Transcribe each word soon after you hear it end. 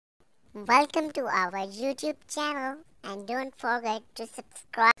Welcome to our YouTube channel and don't forget to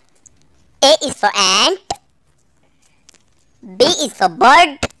subscribe. A is for ant, B is for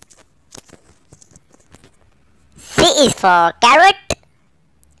bird, C is for carrot,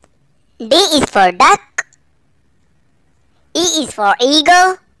 D is for duck, E is for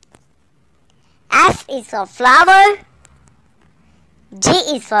eagle, F is for flower, G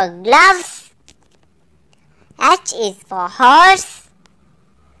is for gloves, H is for horse,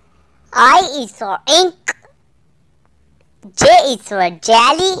 I is for ink, J is for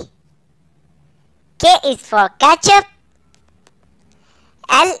jelly, K is for ketchup,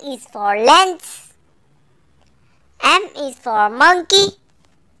 L is for lens, M is for monkey,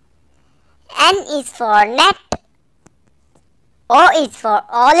 N is for net, O is for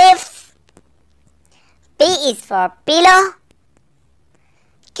olives, P is for pillow,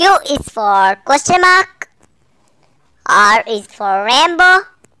 Q is for question mark, R is for rainbow,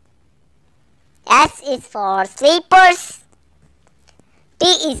 S is for sleepers, T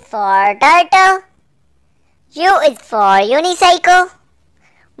is for turtle, U is for unicycle,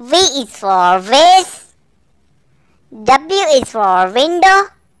 V is for vase, W is for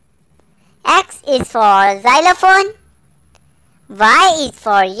window, X is for xylophone, Y is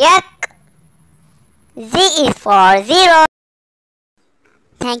for yak, Z is for zero.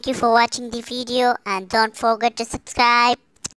 Thank you for watching the video and don't forget to subscribe.